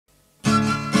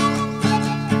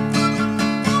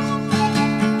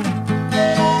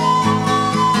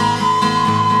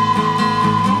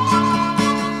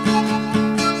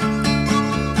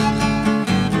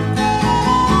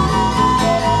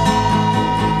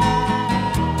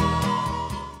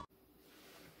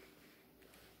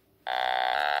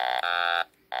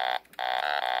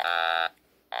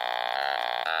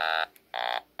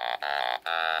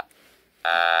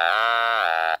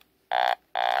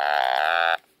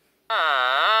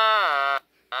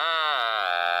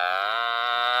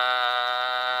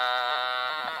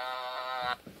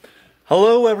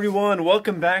Hello everyone,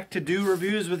 welcome back to Do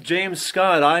Reviews with James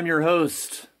Scott. I'm your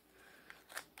host.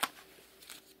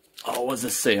 Oh, what does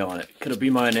this say on it? Could it be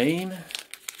my name?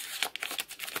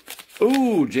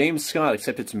 Ooh, James Scott,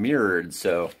 except it's mirrored,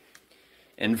 so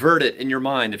invert it in your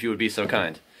mind if you would be so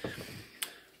kind.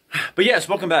 But yes,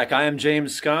 welcome back. I am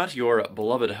James Scott, your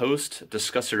beloved host,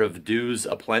 discusser of do's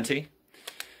aplenty.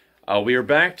 We are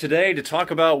back today to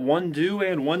talk about one do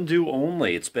and one do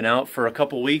only. It's been out for a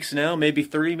couple weeks now, maybe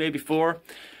 3, maybe 4.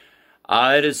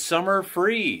 It is Summer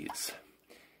Freeze.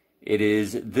 It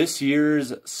is this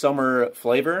year's summer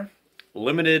flavor,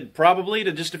 limited probably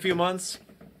to just a few months.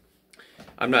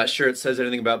 I'm not sure it says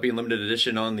anything about being limited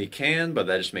edition on the can, but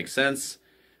that just makes sense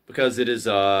because it is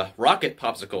rocket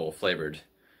popsicle flavored.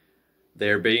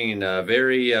 They're being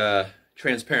very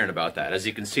transparent about that. As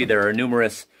you can see, there are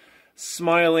numerous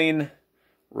smiling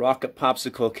rocket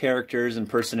popsicle characters and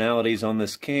personalities on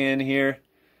this can here.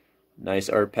 Nice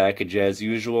art package as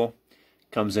usual.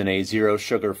 Comes in a 0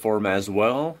 sugar form as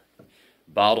well.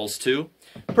 Bottles too.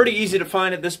 Pretty easy to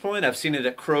find at this point. I've seen it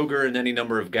at Kroger and any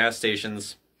number of gas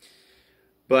stations.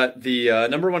 But the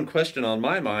number one question on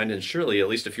my mind, and surely at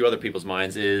least a few other people's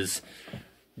minds, is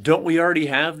don't we already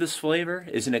have this flavor?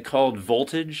 Isn't it called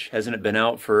Voltage? Hasn't it been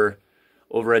out for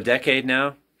over a decade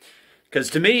now? Because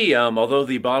to me, although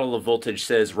the bottle of Voltage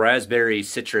says raspberry,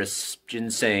 citrus,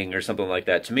 ginseng, or something like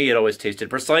that, to me it always tasted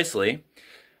precisely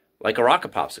like a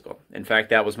rocket popsicle. In fact,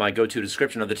 that was my go-to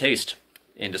description of the taste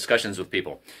in discussions with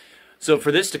people. So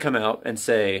for this to come out and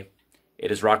say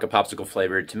it is rocket popsicle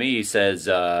flavored, to me says,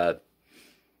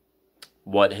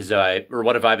 what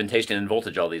have I been tasting in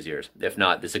Voltage all these years, if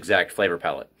not this exact flavor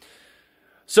palette?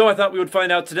 So I thought we would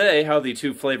find out today how the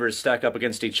two flavors stack up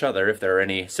against each other, if there are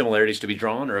any similarities to be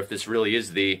drawn, or if this really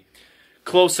is the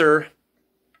closer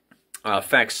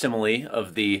facsimile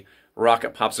of the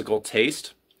rocket popsicle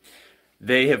taste.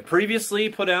 They have previously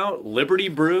put out Liberty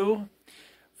Brew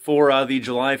for the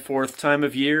July 4th time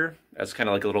of year. As kind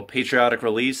of like a little patriotic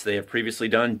release. They have previously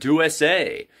done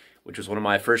USA, which was one of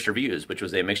my first reviews, which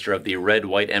was a mixture of the red,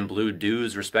 white, and blue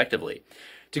dews, respectively.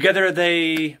 Together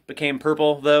they became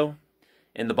purple, though,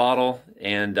 in the bottle,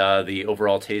 and the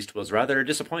overall taste was rather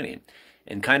disappointing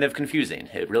and kind of confusing.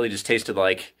 It really just tasted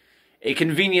like a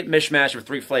convenient mishmash of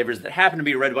 3 flavors that happened to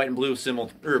be red, white, and blue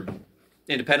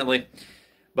independently.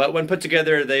 But when put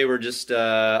together, they were just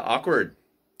awkward,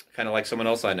 kind of like someone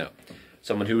else I know.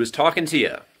 Someone who was talking to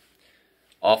you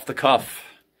off the cuff,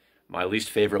 my least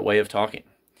favorite way of talking.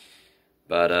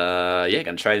 But yeah,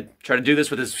 gonna try to do this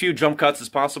with as few jump cuts as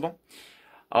possible.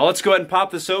 Let's go ahead and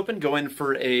pop this open, go in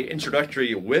for a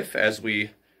introductory whiff, as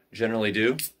we generally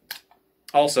do.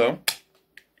 Also,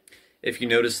 if you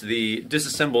notice the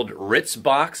disassembled Ritz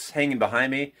box hanging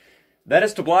behind me, that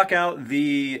is to block out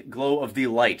the glow of the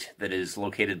light that is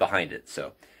located behind it.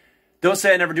 So, don't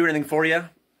say I never do anything for you.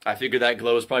 I figured that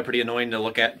glow is probably pretty annoying to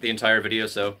look at the entire video,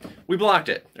 so we blocked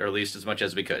it, or at least as much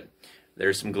as we could.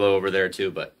 There's some glow over there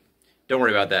too, but don't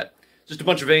worry about that. Just a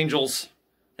bunch of angels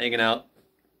hanging out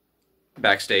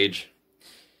backstage.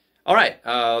 All right,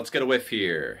 let's get a whiff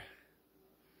here.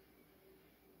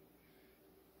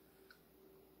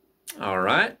 All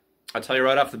right, I'll tell you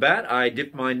right off the bat, I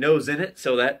dipped my nose in it,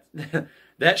 so that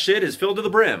that shit is filled to the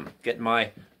brim. Getting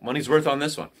my money's worth on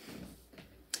this one.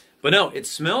 But no, it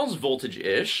smells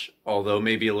Voltage-ish, although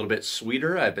maybe a little bit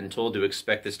sweeter. I've been told to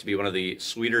expect this to be one of the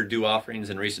sweeter dew offerings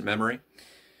in recent memory.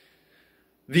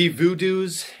 The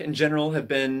Voodoos in general have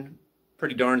been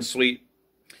pretty darn sweet.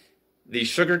 The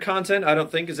sugar content, I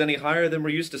don't think, is any higher than we're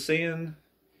used to seeing.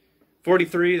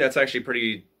 43, that's actually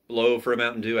pretty low for a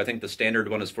Mountain Dew. I think the standard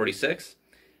one is 46.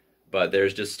 But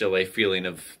there's just still a feeling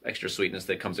of extra sweetness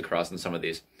that comes across in some of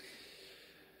these.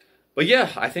 But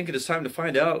yeah, I think it is time to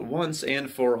find out once and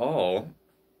for all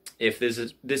if this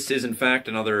is in fact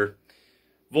another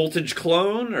Voltage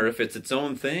clone, or if it's its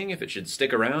own thing, if it should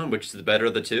stick around, which is the better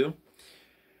of the two.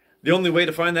 The only way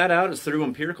to find that out is through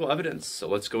empirical evidence, so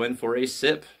let's go in for a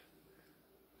sip.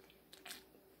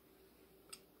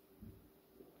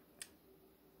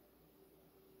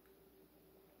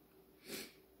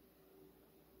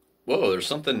 Whoa, there's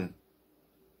something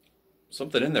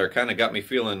in there kind of got me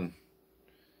feeling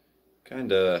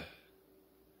kind of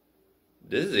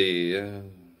dizzy.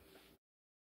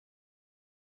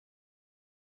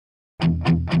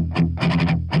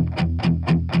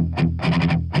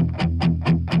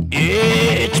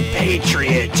 It's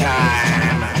Patriot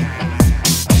time.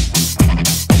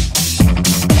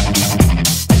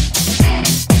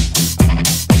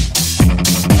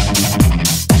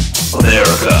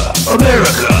 America,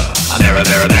 America,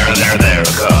 America.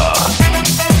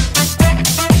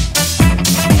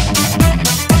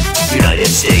 United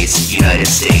States, United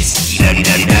States, United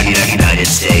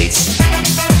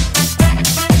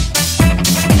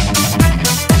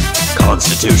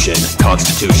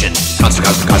Constitution.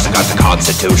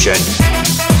 Constitution.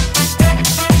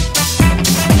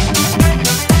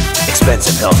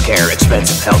 Expensive healthcare,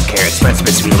 expensive healthcare,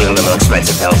 expensive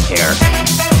healthcare.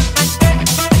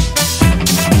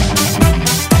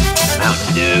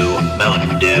 Mountain Dew,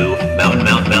 Mountain Dew,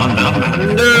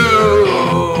 Mountain Dew.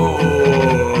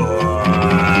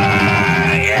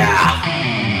 Yeah.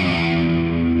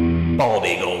 Bald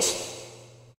eagles.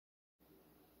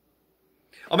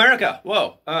 America!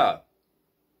 Whoa.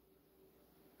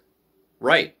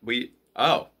 Right.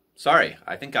 Oh, sorry.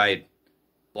 I think I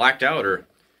blacked out or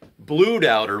blued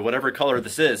out or whatever color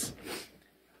this is.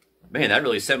 Man, that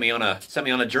really sent me on a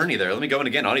journey there. Let me go in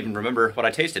again. I don't even remember what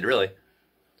I tasted, really.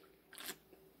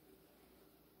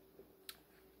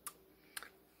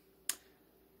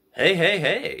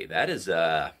 Hey. That is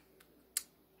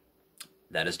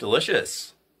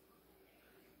delicious.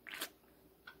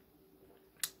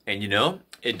 And you know,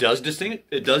 it does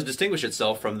distinguish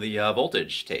itself from the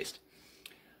Voltage taste.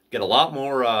 Get a lot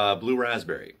more blue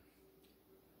raspberry.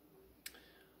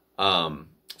 So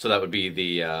that would be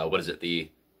the what is it? The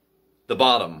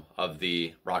bottom of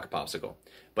the Rocket Popsicle.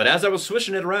 But as I was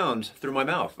swishing it around through my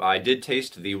mouth, I did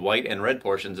taste the white and red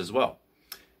portions as well.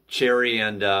 Cherry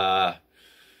and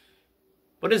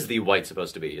what is the white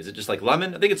supposed to be? Is it just like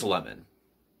lemon? I think it's lemon.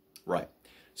 Right.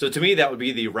 So to me, that would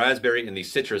be the raspberry and the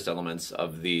citrus elements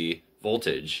of the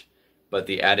Voltage, but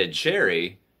the added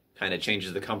cherry kind of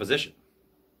changes the composition.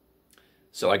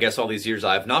 So I guess all these years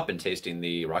I've not been tasting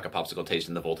the Rocket Popsicle taste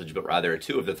in the Voltage, but rather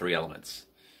two of the three elements.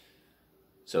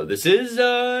 So this is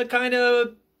kind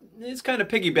of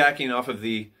piggybacking off of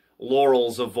the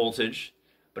laurels of Voltage,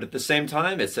 but at the same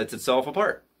time, it sets itself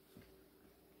apart.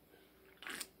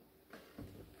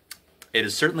 It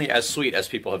is certainly as sweet as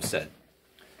people have said.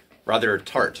 Rather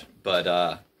tart, but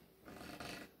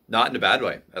not in a bad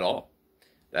way at all.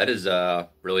 That is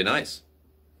really nice.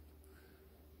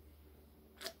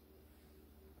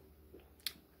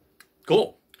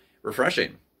 Cool.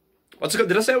 Refreshing. What's it called?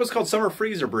 Did I say it was called Summer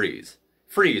Freeze or Breeze?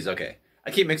 Freeze, okay.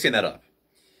 I keep mixing that up.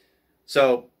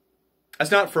 So,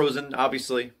 it's not frozen,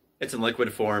 obviously. It's in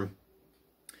liquid form.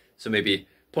 So maybe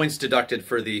points deducted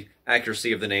for the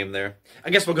accuracy of the name there. I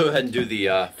guess we'll go ahead and do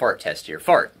the fart test here.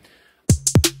 Fart.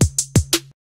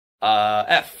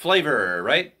 F, flavor,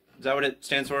 right? Is that what it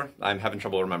stands for? I'm having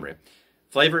trouble remembering.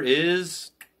 Flavor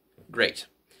is great.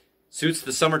 Suits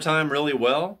the summertime really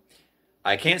well.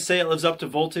 I can't say it lives up to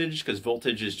Voltage, because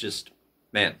Voltage is just,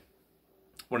 man,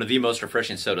 one of the most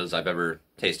refreshing sodas I've ever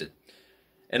tasted.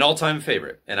 An all-time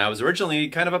favorite. And I was originally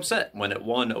kind of upset when it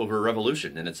won over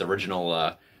Revolution in its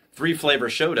original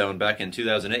three-flavor showdown back in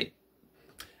 2008.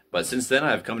 But since then,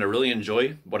 I've come to really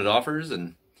enjoy what it offers,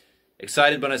 and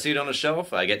excited when I see it on a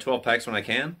shelf. I get 12 packs when I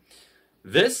can.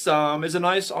 This is a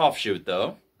nice offshoot,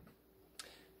 though.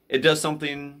 It does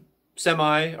something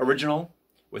semi-original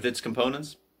with its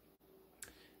components.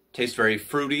 Tastes very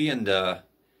fruity and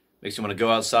makes you want to go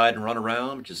outside and run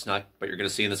around, which is not what you're going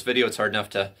to see in this video. It's hard enough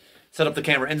to set up the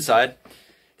camera inside.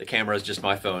 The camera is just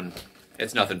my phone.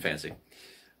 It's nothing fancy.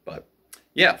 But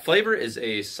yeah, flavor is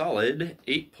a solid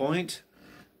 8 point.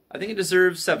 I think it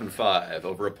deserves 7.5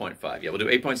 over a 0.5. Yeah, we'll do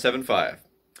 8.75.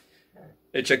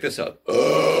 Hey, check this out.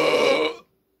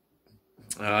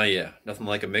 Yeah, nothing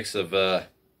like a mix of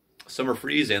Summer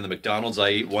Freeze and the McDonald's I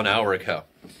ate 1 hour ago.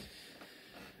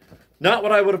 Not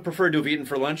what I would have preferred to have eaten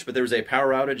for lunch, but there was a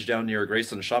power outage down near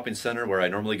Graceland Shopping Center where I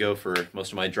normally go for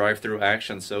most of my drive-thru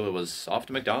action, so it was off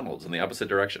to McDonald's in the opposite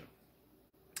direction.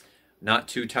 Not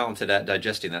too talented at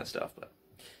digesting that stuff, but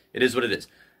it is what it is.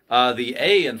 The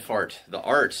A in fart, the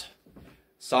art,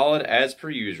 solid as per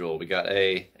usual. We got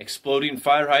a exploding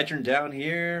fire hydrant down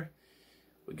here.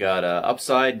 We got a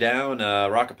upside down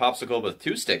Rocket Popsicle with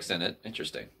 2 sticks in it.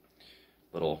 Interesting.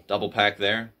 Little double pack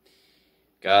there.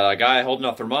 Got a guy holding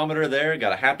a thermometer there.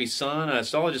 Got a happy sun. And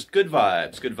it's all just good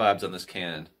vibes. Good vibes on this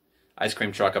can. Ice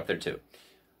cream truck up there too.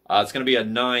 It's going to be a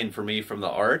 9 for me from the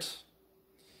art.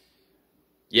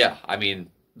 Yeah, I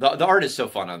mean, the art is so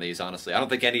fun on these, honestly. I don't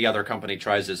think any other company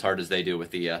tries as hard as they do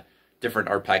with the different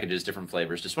art packages, different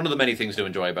flavors. Just one of the many things to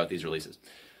enjoy about these releases.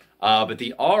 But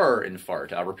the R in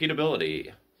fart,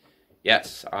 repeatability.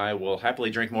 Yes, I will happily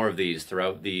drink more of these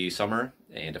throughout the summer.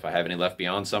 And if I have any left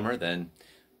beyond summer, then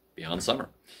beyond summer.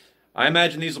 I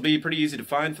imagine these will be pretty easy to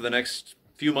find for the next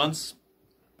few months.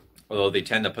 Although they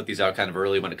tend to put these out kind of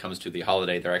early when it comes to the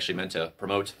holiday they're actually meant to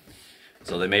promote.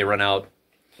 So they may run out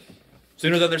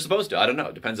sooner than they're supposed to. I don't know.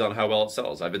 It depends on how well it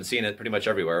sells. I've been seeing it pretty much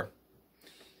everywhere.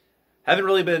 Haven't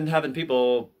really been having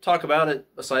people talk about it,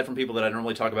 aside from people that I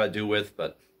normally talk about do with,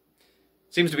 but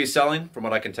seems to be selling from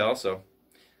what I can tell, so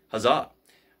huzzah.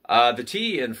 The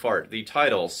tea in fart, the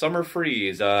title, Summer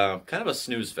Freeze, kind of a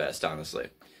snooze fest, honestly.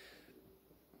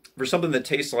 For something that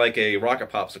tastes like a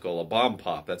rocket popsicle, a bomb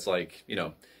pop, that's like, you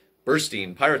know,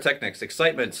 bursting, pyrotechnics,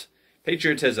 excitement,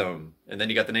 patriotism, and then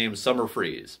you got the name Summer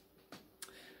Freeze.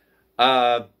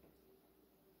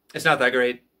 It's not that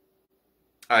great.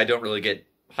 I don't really get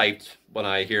hyped when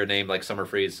I hear a name like Summer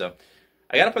Freeze, so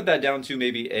I gotta put that down to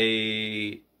maybe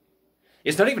a...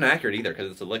 It's not even accurate either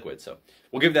because it's a liquid, so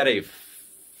we'll give that a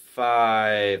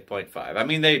 5.5. I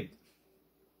mean, they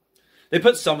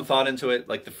put some thought into it,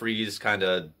 like the freeze kind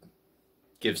of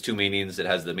gives two meanings. It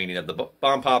has the meaning of the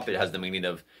bomb pop. It has the meaning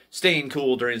of staying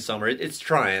cool during summer. It's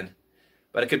trying,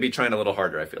 but it could be trying a little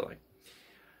harder, I feel like.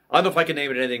 I don't know if I can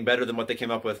name it anything better than what they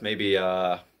came up with. Maybe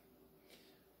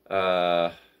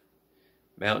Mountain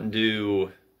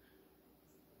Dew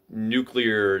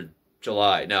Nuclear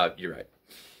July. No, you're right.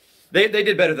 They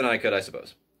did better than I could, I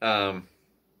suppose.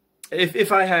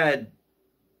 If I had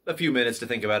a few minutes to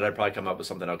think about it, I'd probably come up with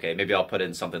something okay. Maybe I'll put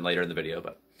in something later in the video,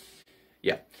 but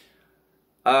yeah.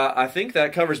 I think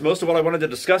that covers most of what I wanted to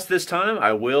discuss this time.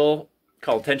 I will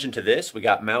call attention to this. We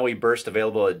got Maui Burst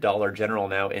available at Dollar General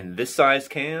now in this size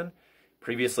can.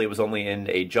 Previously, it was only in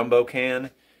a jumbo can,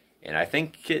 and I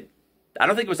don't think it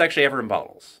was actually ever in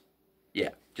bottles. Yeah,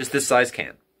 just this size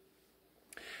can.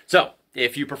 So,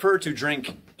 if you prefer to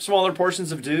drink smaller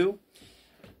portions of Dew,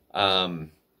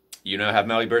 you now have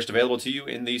Maui Burst available to you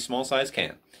in the small size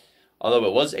can. Although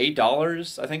it was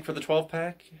 $8, I think, for the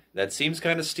 12-pack. That seems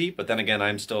kind of steep, but then again,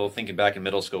 I'm still thinking back in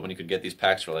middle school when you could get these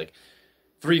packs for like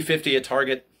 $3.50 at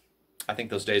Target. I think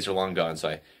those days are long gone, so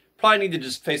I probably need to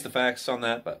just face the facts on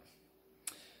that, but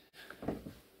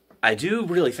I do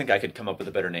really think I could come up with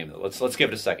a better name, though. Let's give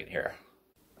it a second here.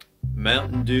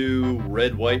 Mountain Dew,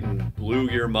 red, white, and blue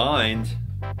your mind.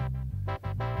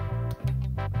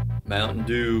 Mountain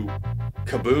Dew,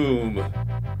 kaboom.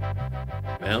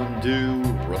 Mountain Dew,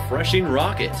 refreshing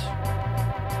rocket.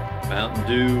 Mountain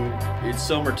Dew, it's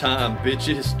summertime,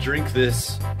 bitches, drink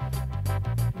this.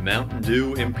 Mountain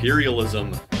Dew,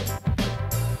 imperialism.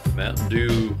 Mountain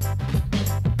Dew,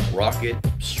 rocket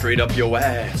straight up your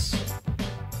ass.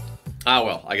 Ah,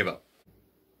 well, I give up.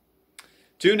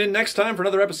 Tune in next time for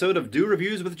another episode of Dew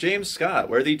Reviews with James Scott,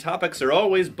 where the topics are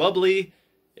always bubbly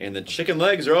and the chicken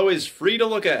legs are always free to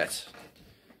look at.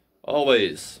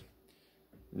 Always.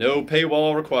 No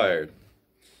paywall required.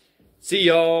 See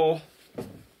y'all.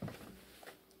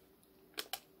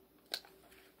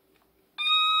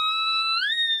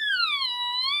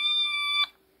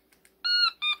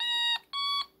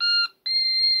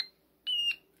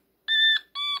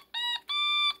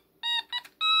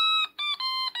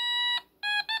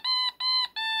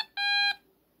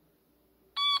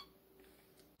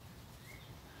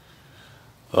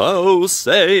 Oh,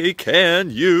 say, can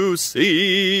you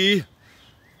see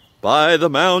by the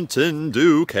Mountain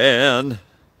Dew can